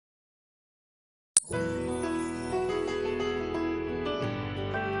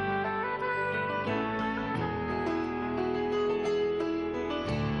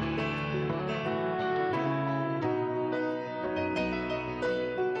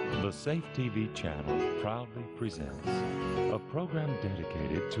The Safe TV channel proudly presents a program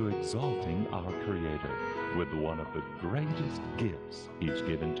dedicated to exalting our Creator with one of the greatest gifts He's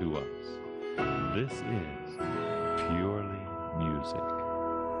given to us. This is Purely Music.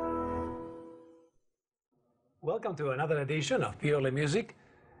 Welcome to another edition of Purely Music.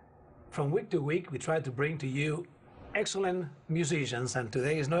 From week to week, we try to bring to you excellent musicians, and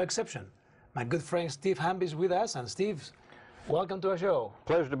today is no exception. My good friend Steve Hamby is with us, and Steve, welcome to our show.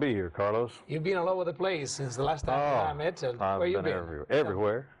 Pleasure to be here, Carlos. You've been all over the place since the last time I met. And I've where you been?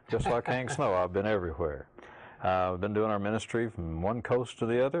 Everywhere. Just like Hang Snow, I've been everywhere. I've been doing our ministry from one coast to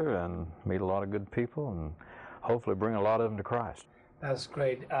the other and meet a lot of good people and hopefully bring a lot of them to Christ. That's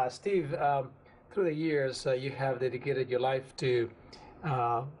great. Steve, through the years, you have dedicated your life to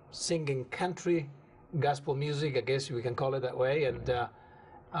singing country, gospel music, I guess we can call it that way. And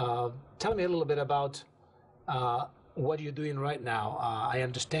tell me a little bit about what you're doing right now. I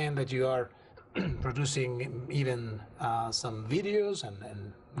understand that you are producing even some videos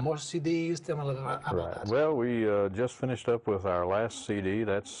and more CDs. Tell me a little bit about that. Well, we just finished up with our last CD.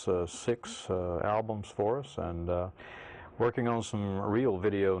 That's 6 albums for us, and working on some real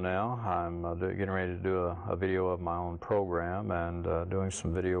video now. I'm getting ready to do a video of my own program and doing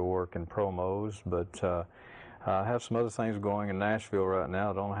some video work and promos, but I have some other things going in Nashville right now.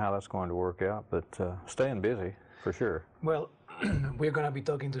 I don't know how that's going to work out, but staying busy for sure. Well, we're going to be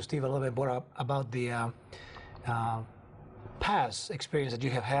talking to Steve a little bit more about the past experience that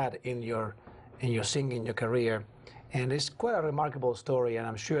you have had in your singing, your career, and it's quite a remarkable story, and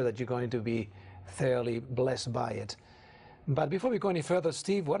I'm sure that you're going to be thoroughly blessed by it. But before we go any further,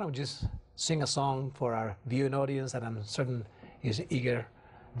 Steve, why don't we just sing a song for our viewing audience that I'm certain is eager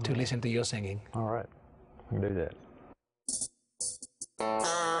to listen to your singing. All right, we can do that.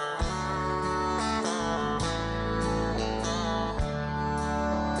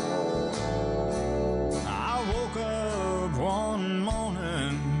 I woke up one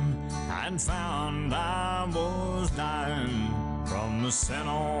morning and found I was dying from the sin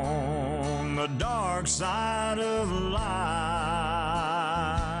on the dark side of life.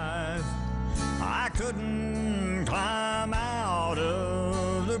 I couldn't climb out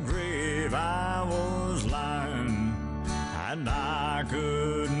of the grave I was lying, and I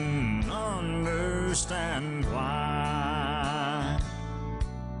couldn't understand why.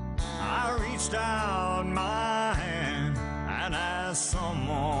 I reached out my hand and asked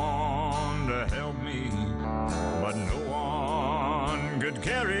someone to help me, but no one could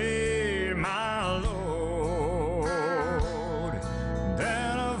carry my load.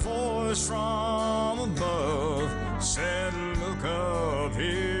 Then a voice from above said, "Look up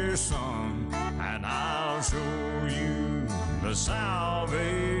here, son, and I'll show you the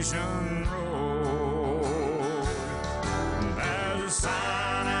salvation road. There's a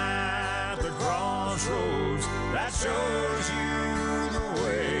sign at the crossroads that shows you the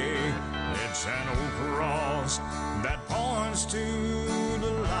way. It's an old cross that points to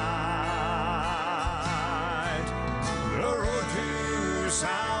the light. The road to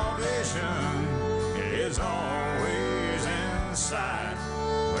salvation is always in sight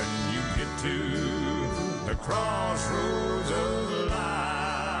when you get to the crossroads of life."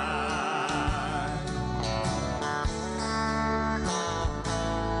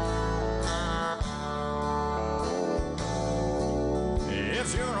 If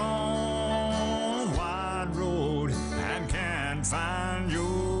you're on a wide road and can't find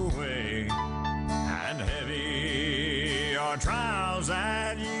your way, and heavy are trials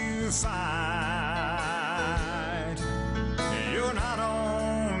that you fight, you're not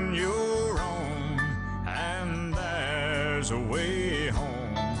on your own, and there's a way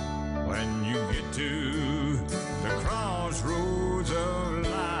home when you get to the crossroads of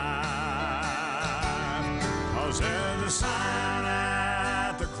life. 'Cause there's a sign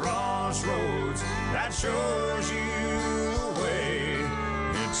at the crossroads that shows you the way.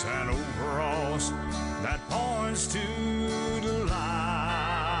 It's an old cross that points to the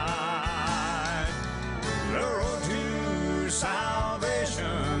light. The road to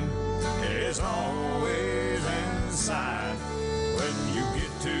salvation is always in sight when you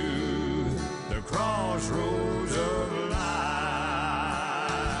get to the crossroads of life.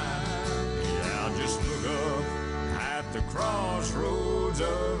 Yeah, just look up at the crossroads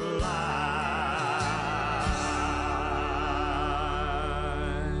of life.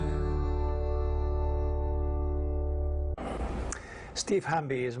 Steve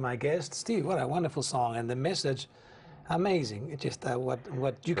Hamby is my guest. Steve, what a wonderful song, and the message, amazing. It's just what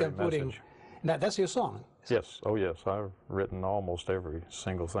you can put in. That's your song. Yes, oh yes, I've written almost every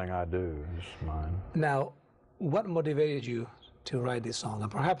single thing I do is mine. Now, what motivated you to write this song?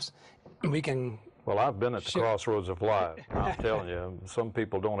 And perhaps we can... Well, I've been at the crossroads of life. I'm telling you, some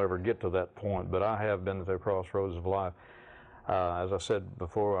people don't ever get to that point, but I have been at the crossroads of life. As I said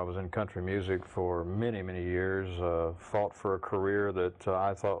before, I was in country music for many, many years, fought for a career that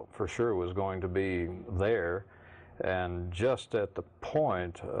I thought for sure was going to be there. And just at the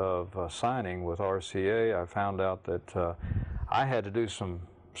point of signing with RCA, I found out that I had to do some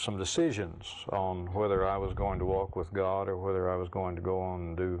decisions on whether I was going to walk with God or whether I was going to go on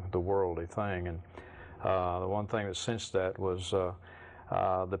and do the worldly thing. And the one thing that cinched that was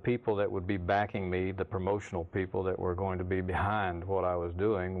the people that would be backing me, the promotional people that were going to be behind what I was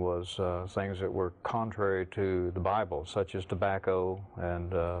doing, was things that were contrary to the Bible, such as tobacco and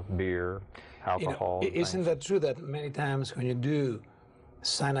beer, alcohol. Isn't that true that many times when you do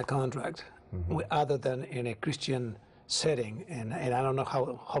sign a contract, other than in a Christian setting, and I don't know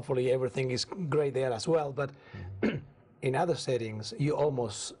how, hopefully everything is great there as well, but in other settings, you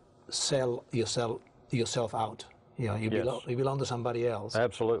almost sell yourself out. You know, you belong to somebody else.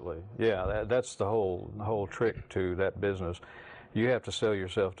 Absolutely, yeah. That's the whole trick to that business. You have to sell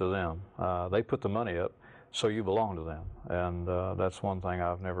yourself to them. They put the money up, so you belong to them, and that's one thing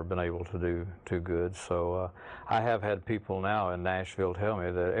I've never been able to do too good. So I have had people now in Nashville tell me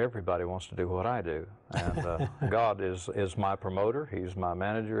that everybody wants to do what I do, and God is my promoter. He's my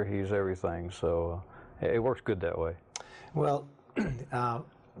manager. He's everything. So it works good that way. Well.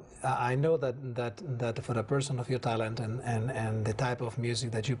 I know that for a person of your talent and the type of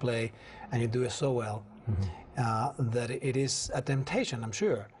music that you play, and you do it so well, that it is a temptation, I'm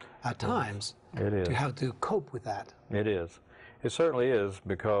sure, at times, to have to cope with that. It is. It certainly is,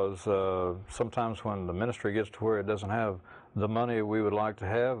 because sometimes when the ministry gets to where it doesn't have the money we would like to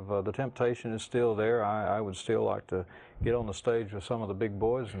have, the temptation is still there. I would still like to get on the stage with some of the big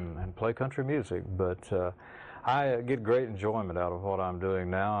boys and play country music, but I get great enjoyment out of what I'm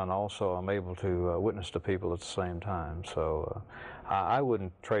doing now, and also I'm able to witness to people at the same time. So I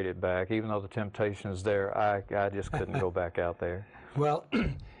wouldn't trade it back. Even though the temptation is there, I just couldn't go back out there. Well,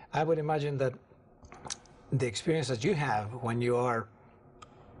 I would imagine that the experience that you have when you are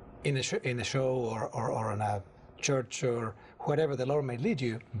in a show or in a church or whatever the Lord may lead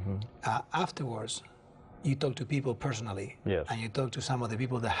you, afterwards, you talk to people personally, and you talk to some of the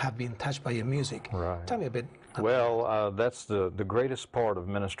people that have been touched by your music. Right. Tell me a bit. Well, that's the greatest part of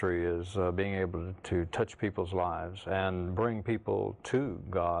ministry, is being able to touch people's lives and bring people to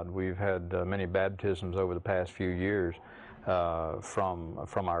God. We've had many baptisms over the past few years from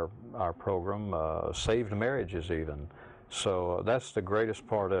our program, saved marriages even. So that's the greatest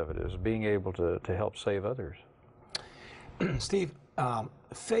part of it, is being able to help save others. Steve,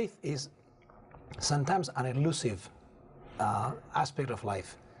 faith is sometimes an elusive aspect of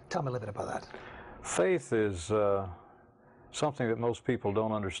life. Tell me a little bit about that. Faith is something that most people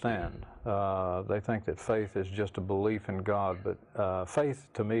don't understand. They think that faith is just a belief in God, but faith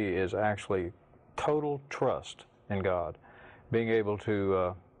to me is actually total trust in God. Being able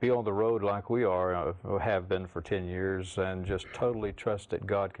to be on the road like we are, have been for 10 years, and just totally trust that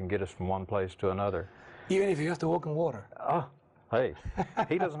God can get us from one place to another. Even if you have to walk on water? Hey,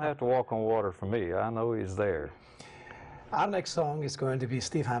 he doesn't have to walk on water for me. I know he's there. Our next song is going to be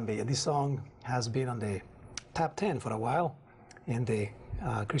Steve Hamby, and this song has been on the top 10 for a while in the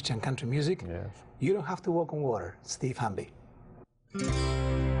Christian country music. Yes. You Don't Have to Walk on Water, Steve Hamby.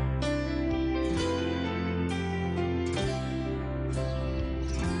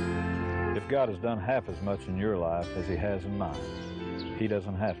 If God has done half as much in your life as he has in mine, he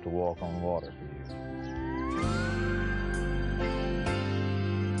doesn't have to walk on water for you.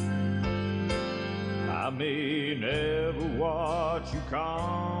 I may never watch you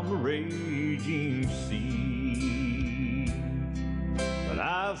calm a raging sea, but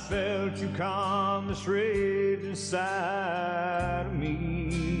I've felt you calm this rage inside of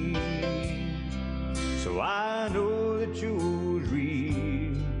me. So I know that you're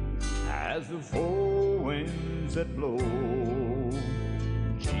real as the four winds that blow.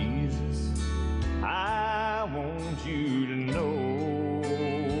 Jesus, I want you to know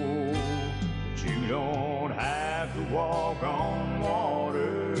you don't have to walk on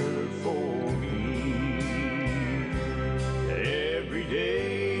water for me. Every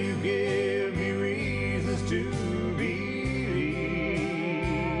day you give me reasons to believe,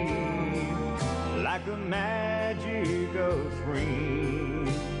 like the magic of spring,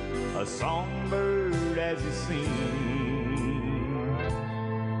 a songbird as you sing.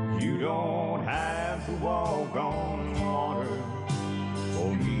 You don't have to walk on water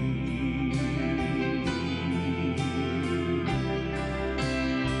for me.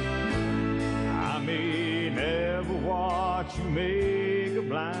 I may never watch you a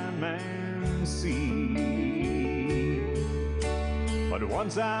blind man see. But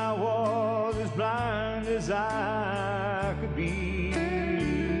once I was as blind as I could be.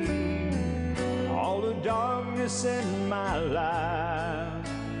 All the darkness in my life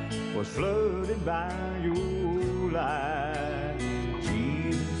was flooded by your light.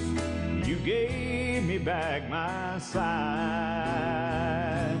 Jesus, you gave me back my sight.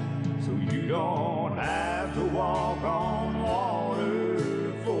 So you don't have to walk on water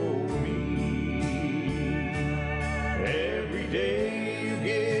for me. Every day you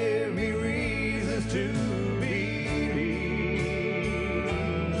give me reasons to believe.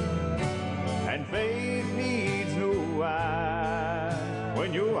 And faith needs no eyes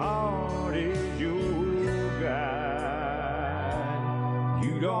when your heart is your guide.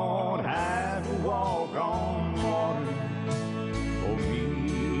 You don't have to walk on water for me.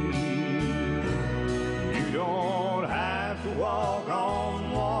 You don't have to walk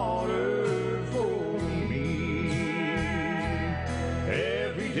on water for me.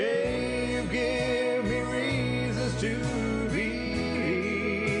 Every day you give me reasons to believe.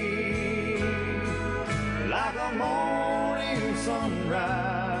 Like a morning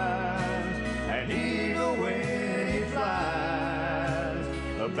sunrise, an eagle when he flies,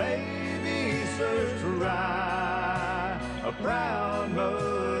 a baby search for rye, a proud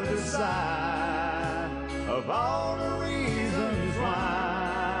mother's sigh, of all the reasons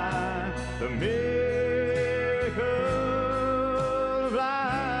why the miracle of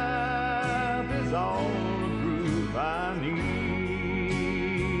life is all the proof I need.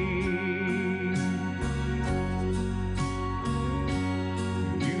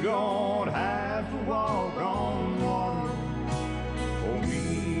 You don't have to walk on water for me.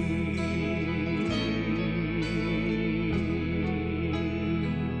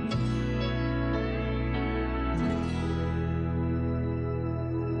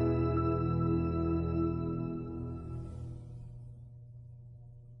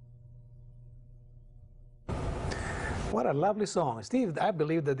 What a lovely song. Steve, I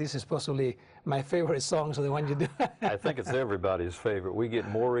believe that this is possibly my favorite song, so the one you do. I think it's everybody's favorite. We get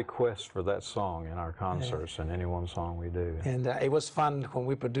more requests for that song in our concerts than any one song we do. And it was fun when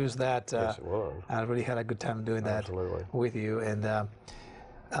we produced that. Yes, it was. I really had a good time doing that Absolutely. with you. And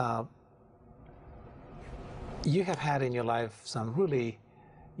you have had in your life some really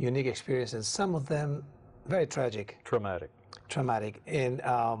unique experiences, some of them very tragic. Traumatic. And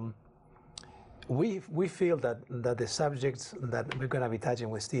we feel that the subjects that we're going to be touching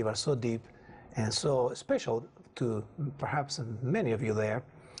with Steve are so deep and so special to perhaps many of you there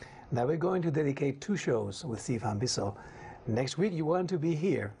that we're going to dedicate 2 shows with Steve Hamby. So next week you want to be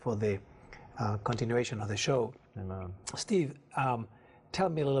here for the continuation of the show. Amen. Steve, tell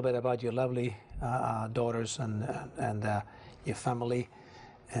me a little bit about your lovely daughters and your family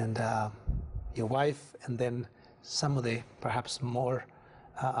and your wife, and then some of the perhaps more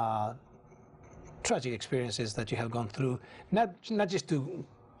tragic experiences that you have gone through, not just to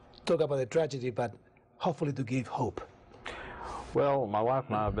talk about the tragedy, but hopefully to give hope. Well, my wife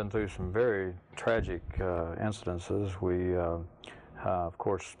and I have been through some very tragic incidences. We, of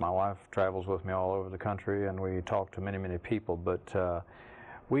course, my wife travels with me all over the country, and we talk to many, many people, but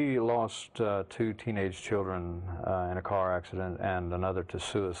we lost 2 teenage children in a car accident and another to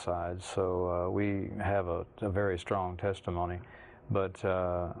suicide, so we have a very strong testimony. But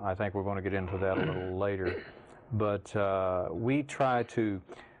I think we're going to get into that a little later. But we try to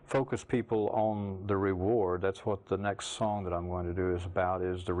focus people on the reward. That's what the next song that I'm going to do is about,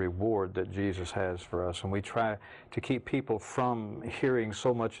 is the reward that Jesus has for us. And we try to keep people from hearing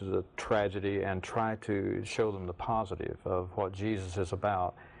so much of the tragedy and try to show them the positive of what Jesus is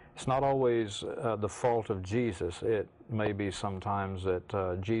about. It's not always the fault of Jesus. It may be sometimes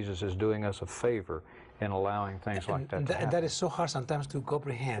that Jesus is doing us a favor in allowing things like that to happen. That is so hard sometimes to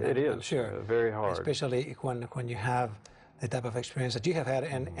comprehend. It is, I'm sure. Very hard. Especially when you have the type of experience that you have had.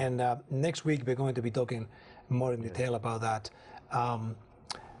 And next week we're going to be talking more in detail about that. A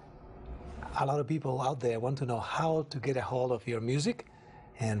lot of people out there want to know how to get a hold of your music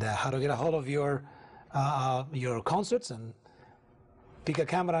and how to get a hold of your concerts, and pick a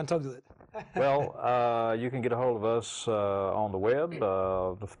camera and talk to it. Well, you can get a hold of us on the web,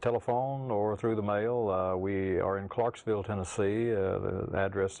 the telephone, or through the mail. We are in Clarksville, Tennessee. The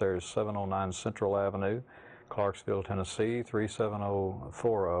address there is 709 Central Avenue, Clarksville, Tennessee,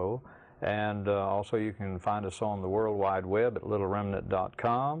 37040. And also you can find us on the World Wide Web at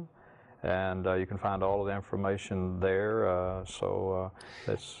littleremnant.com. And you can find all of the information there, so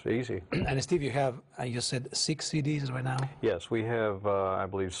that's easy. And Steve, you have, you said 6 CDs right now? Yes, we have, I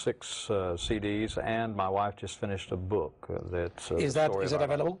believe, 6 CDs, and my wife just finished a book that's is that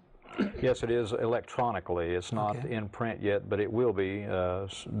available? Yes, it is electronically. It's not in print yet, but it will be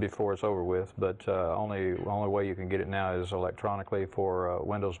before it's over with. But only way you can get it now is electronically for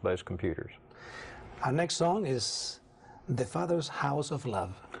Windows-based computers. Our next song is "The Father's House of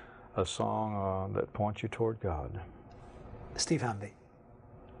Love," a song that points you toward God. Steve Hamby.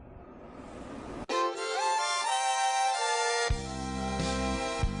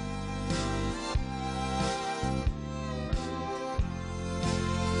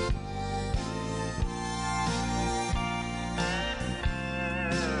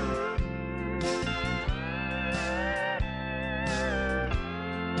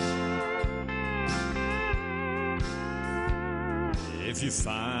 If you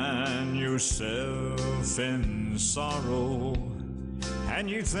find yourself in sorrow and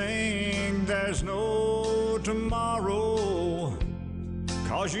you think there's no tomorrow,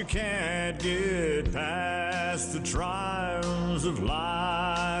 'cause you can't get past the trials of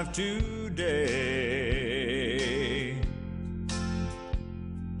life today,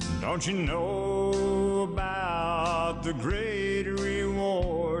 don't you know about the great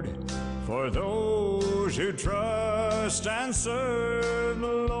reward for those who trust and serve the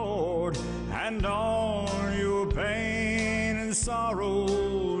Lord, and all your pain and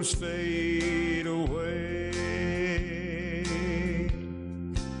sorrows fade away?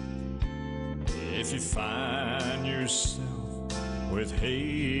 If you find yourself with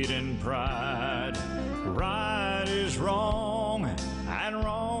hate and pride, right is wrong and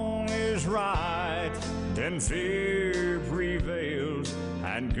wrong is right, then fear prevails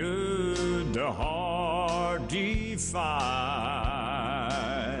and good the heart defies,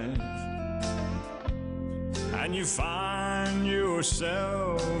 and you find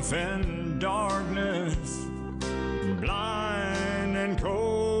yourself in darkness, blind and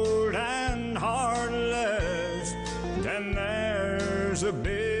cold and heartless, then there's a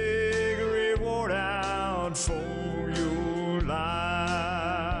big reward out for your life.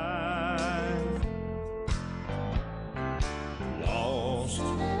 Lost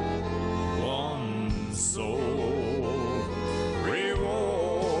one soul,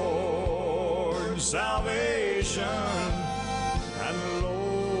 reward salvation, and the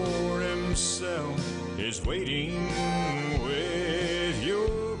Lord Himself is waiting with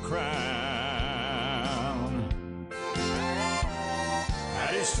your crown.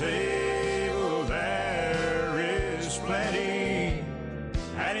 At His table there is plenty,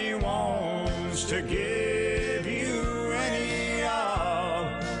 and He wants to give you any of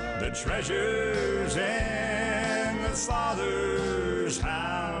the treasures in the Father's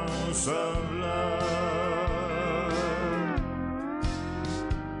house of love.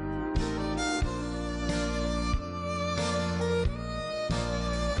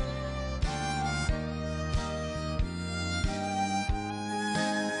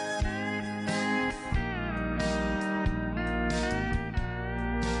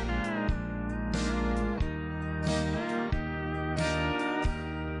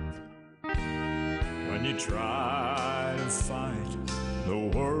 When you try to fight the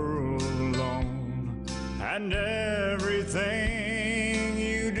world alone, and everything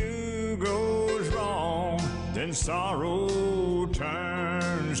you do goes wrong, then sorrow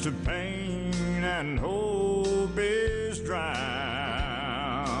turns to pain and hope is drowned.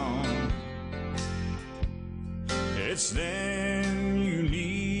 It's then you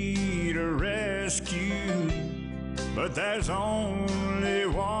need a rescue, but there's only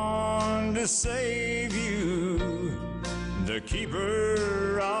one to save you, the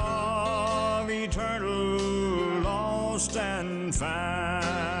keeper of eternal lost and found.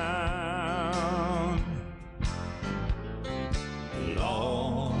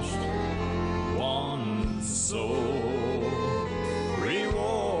 Lost one soul,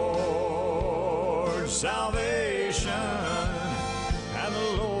 reward salvation, and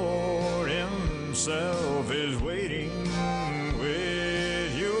the Lord Himself is waiting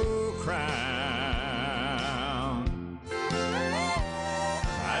with your crown.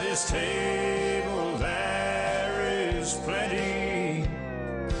 At His table there is plenty,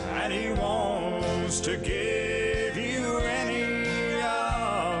 and He wants to give you any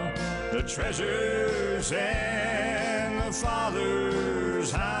of the treasures in the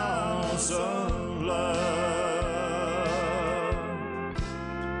Father's house of love.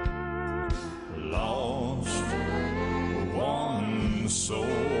 Lost one soul,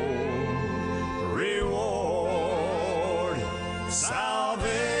 reward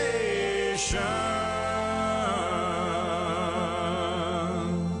salvation,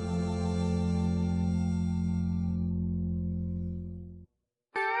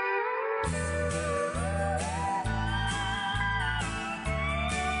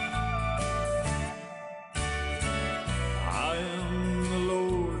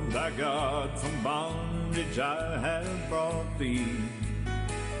 bondage I have brought thee,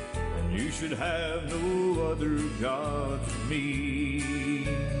 and you should have no other gods but me.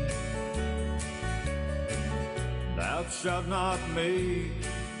 Thou shalt not make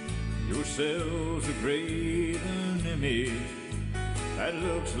yourselves a graven image that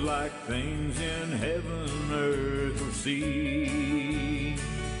looks like things in heaven, earth, or sea.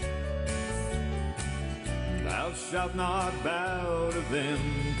 Thou shalt not bow to them,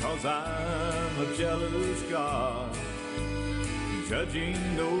 'cause I'm a jealous God,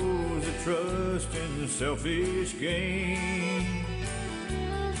 judging those that trust in selfish gain.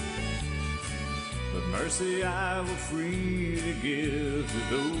 But mercy I will freely give to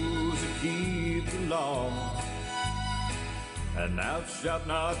those that keep the law, and thou shalt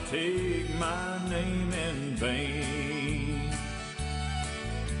not take my name in vain.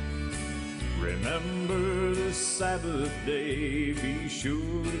 Remember the Sabbath day, be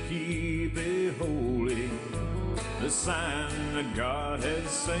sure to keep it holy, the sign that God has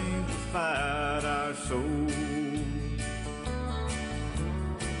sanctified our soul.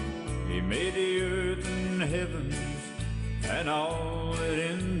 He made the earth and heavens and all that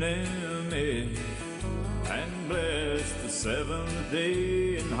in them is, and blessed the seventh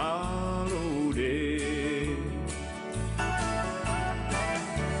day and hallowed it.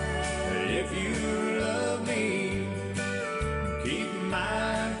 If you love me, keep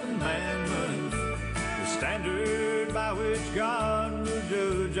my commandments, the standard by which God will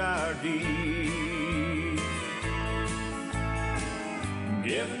judge our deeds.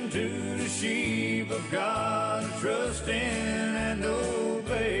 Given to the sheep of God, trust in and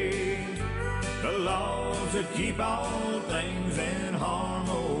obey the laws that keep all things in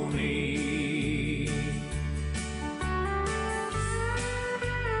harmony.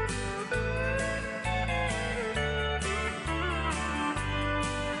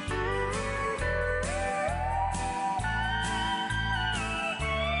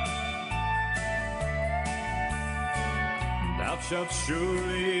 Thou shalt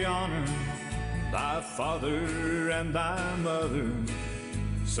surely honor thy father and thy mother,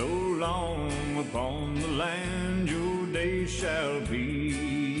 so long upon the land your days shall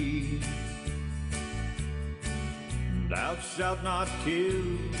be. Thou shalt not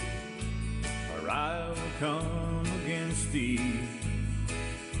kill, or I will come against thee,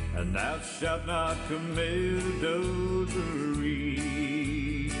 and thou shalt not commit adultery.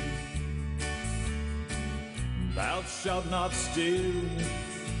 Thou shalt not steal,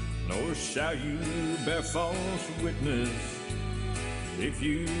 nor shall you bear false witness. If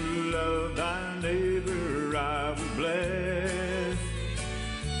you love thy neighbor, I will bless.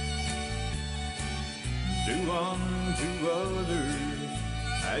 Do unto others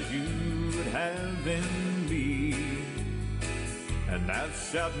as you would have them be, and thou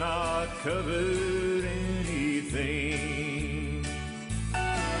shalt not covet anything.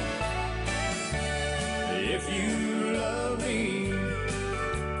 If you love me,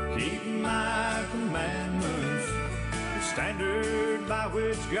 keep my commandments, the standard by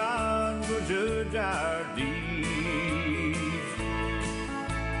which God will judge our deeds.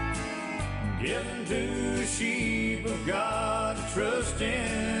 Given to the sheep of God, trust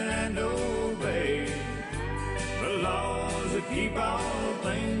in and obey the laws that keep all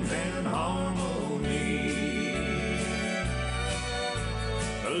things in harmony.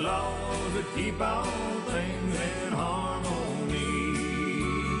 The laws that keep all things in harmony.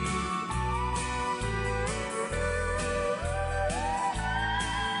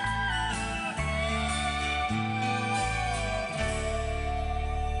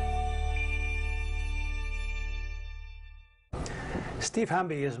 Steve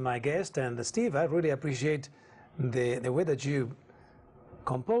Hamby is my guest, and Steve, I really appreciate the way that you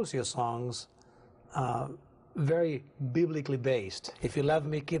compose your songs, very biblically based. If you love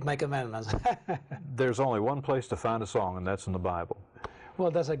me, keep my commandments. There's only one place to find a song, and that's in the Bible. Well,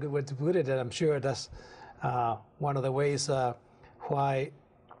 that's a good way to put it, and I'm sure that's one of the ways why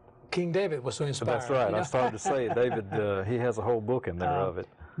King David was so inspired. That's right. You know? I started to say, David, he has a whole book in there of it.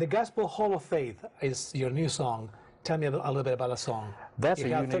 The Gospel Hall of Faith is your new song. Tell me a little bit about the song. That's you a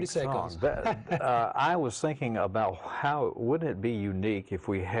have 30 unique song. seconds. I was thinking about how wouldn't it be unique if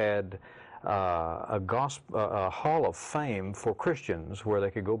we had a hall of fame for Christians where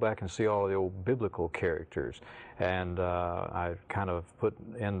they could go back and see all the old biblical characters. And I kind of put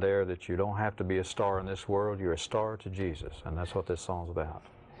in there that you don't have to be a star in this world, you're a star to Jesus, and that's what this song's about.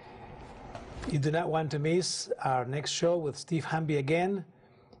 You do not want to miss our next show with Steve Hamby again.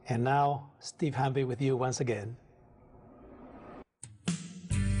 And now, Steve Hamby with you once again.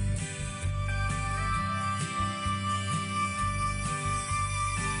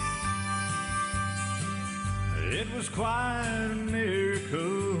 It was quite a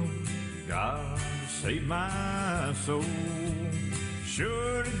miracle. God saved my soul.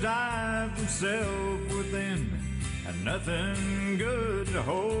 Should have died from self within, and nothing good to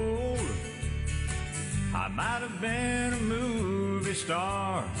hold. I might have been a movie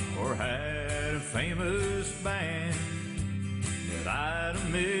star or had a famous band, but I'd have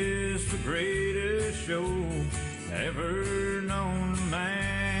missed the greatest show ever known to man.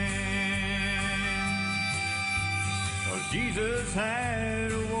 'Cause Jesus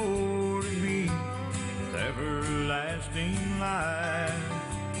had awarded me with everlasting life,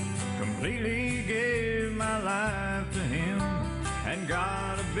 completely gave my life to him, and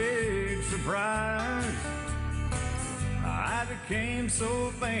got a big surprise. I became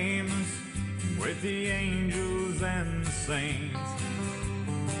so famous with the angels and the saints,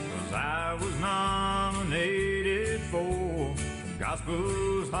 'cause I was nominated for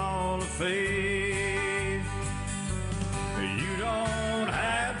Gospel's Hall of Fame. You don't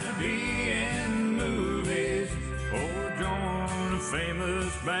have to be in movies or join a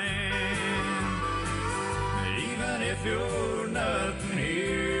famous band. Even if you're nothing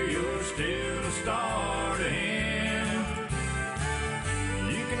here, you're still a star to him.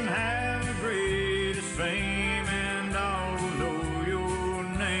 You can have the greatest fame and all know your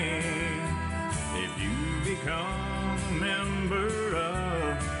name if you become a member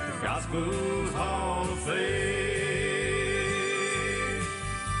of the Gospel's Hall of Fame.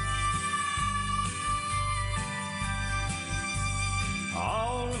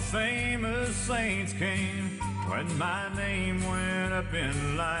 All the famous saints came when my name went up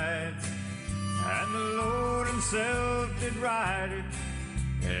in lights, and the Lord himself did write it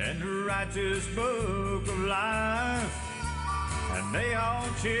in the righteous book of life. And they all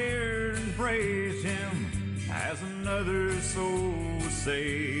cheered and praised him as another soul was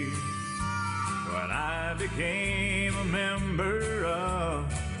saved. When I became a member of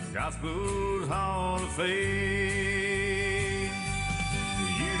the Gospel's Hall of Fame.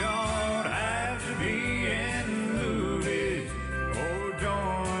 You don't have to be in movies or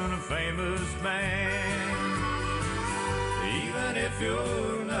join a famous band. Even if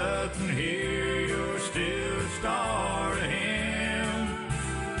you're nothing here, you're still a star to him.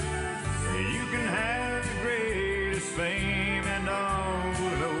 You can have the greatest fame and all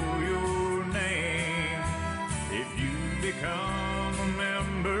will know your name if you become a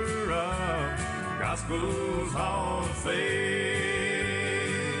member of Gospel's Hall of Fame.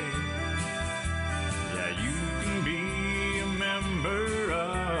 Yeah, you can be a member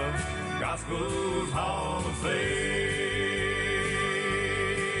of Gospel's Hall of Fame.